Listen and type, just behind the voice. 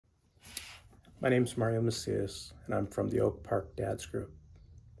My name's Mario Macias, and I'm from the Oak Park Dads Group.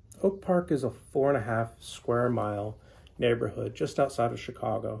 Oak Park is a 4.5 square mile neighborhood just outside of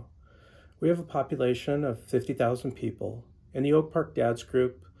Chicago. We have a population of 50,000 people, and the Oak Park Dads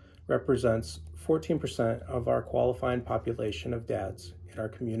Group represents 14% of our qualifying population of dads in our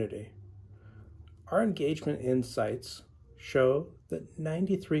community. Our engagement insights show that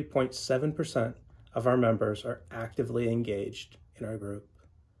 93.7% of our members are actively engaged in our group.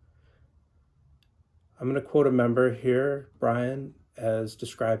 I'm going to quote a member here, Brian, as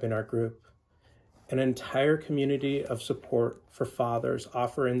describing our group. An entire community of support for fathers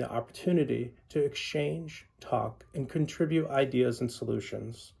offering the opportunity to exchange, talk, and contribute ideas and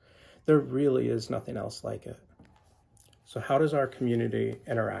solutions. There really is nothing else like it. So how does our community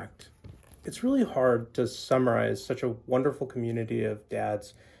interact? It's really hard to summarize such a wonderful community of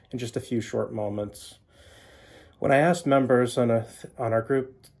dads in just a few short moments. When I asked members on our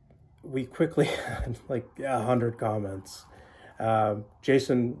group, we quickly had like 100 comments.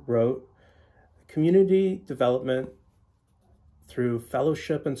 Jason wrote, community development through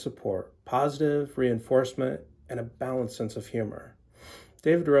fellowship and support, positive reinforcement, and a balanced sense of humor.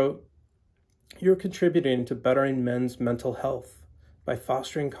 David wrote, you're contributing to bettering men's mental health by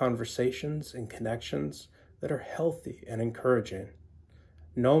fostering conversations and connections that are healthy and encouraging.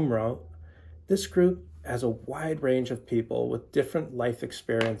 Noam wrote, this group has a wide range of people with different life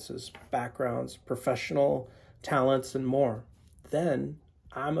experiences, backgrounds, professional talents, and more. Then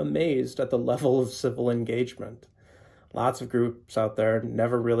I'm amazed at the level of civil engagement. Lots of groups out there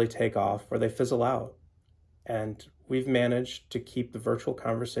never really take off or they fizzle out. And we've managed to keep the virtual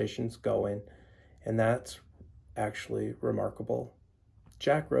conversations going, and that's actually remarkable.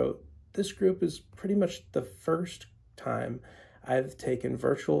 Jack wrote, this group is pretty much the first time I've taken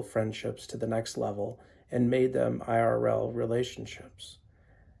virtual friendships to the next level and made them IRL relationships.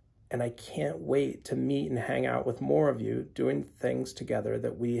 And I can't wait to meet and hang out with more of you doing things together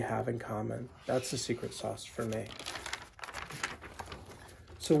that we have in common. That's the secret sauce for me.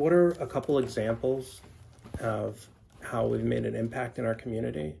 So what are a couple examples of how we've made an impact in our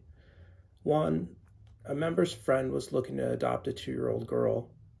community? One, a member's friend was looking to adopt a 2-year-old girl,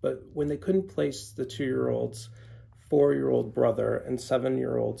 but when they couldn't place the 2-year-old's 4-year-old brother and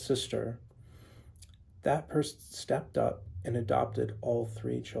 7-year-old sister, that person stepped up and adopted all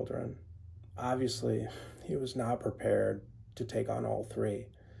 3 children. Obviously, he was not prepared to take on all 3.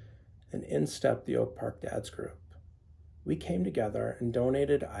 And in stepped the Oak Park Dads Group. We came together and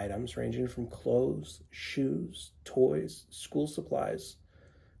donated items ranging from clothes, shoes, toys, school supplies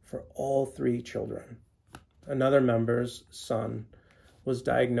for all 3 children. Another member's son was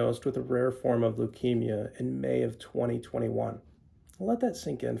diagnosed with a rare form of leukemia in May of 2021. Let that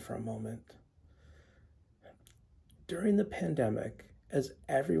sink in for a moment. During the pandemic, as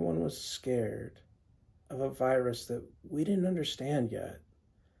everyone was scared of a virus that we didn't understand yet,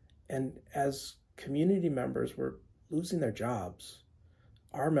 and as community members were losing their jobs,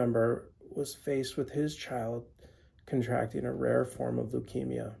 our member was faced with his child contracting a rare form of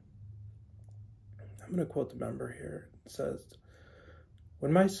leukemia. I'm going to quote the member here. It says,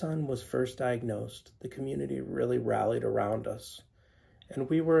 when my son was first diagnosed, the community really rallied around us, and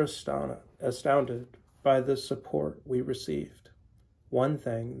we were astounded by the support we received. One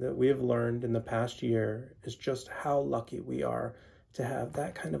thing that we have learned in the past year is just how lucky we are to have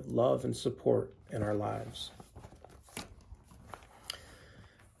that kind of love and support in our lives.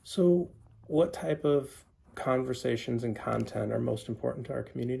 So what type of conversations and content are most important to our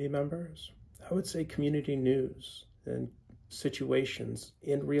community members? I would say community news and situations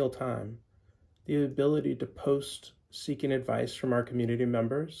in real time, the ability to post seeking advice from our community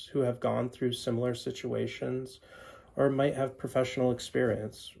members who have gone through similar situations or might have professional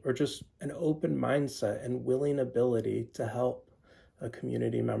experience, or just an open mindset and willing ability to help a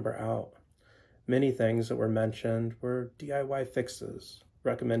community member out. Many things that were mentioned were DIY fixes,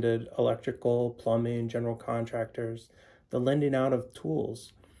 recommended electrical, plumbing, general contractors, the lending out of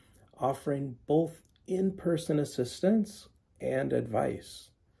tools, offering both in-person assistance and advice,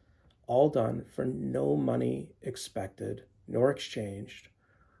 all done for no money expected nor exchanged,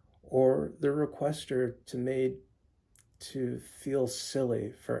 or the requester to feel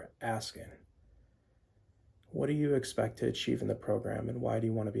silly for asking. What do you expect to achieve in the program, and why do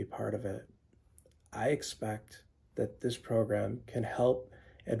you want to be part of it? I expect that this program can help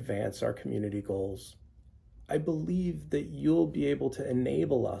advance our community goals. I believe that you'll be able to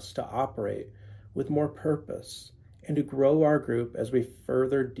enable us to operate with more purpose and to grow our group as we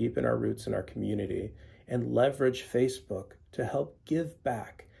further deepen our roots in our community and leverage Facebook to help give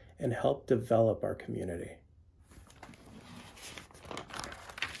back and help develop our community.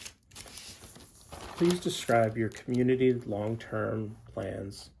 Please describe your community long-term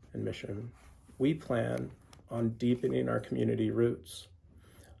plans and mission. We plan on deepening our community roots,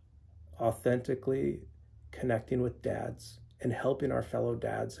 authentically connecting with dads and helping our fellow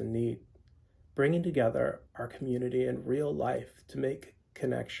dads in need, bringing together our community in real life to make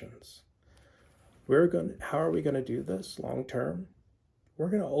connections. How are we going to do this long term?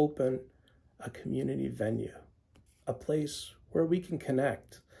 We're going to open a community venue, a place where we can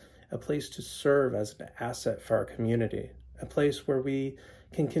connect, a place to serve as an asset for our community, a place where we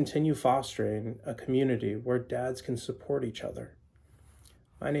can continue fostering a community where dads can support each other.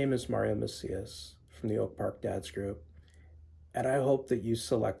 My name is Mario Macias from the Oak Park Dads Group, and I hope that you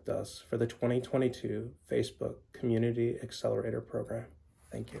select us for the 2022 Facebook Community Accelerator program.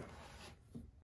 Thank you.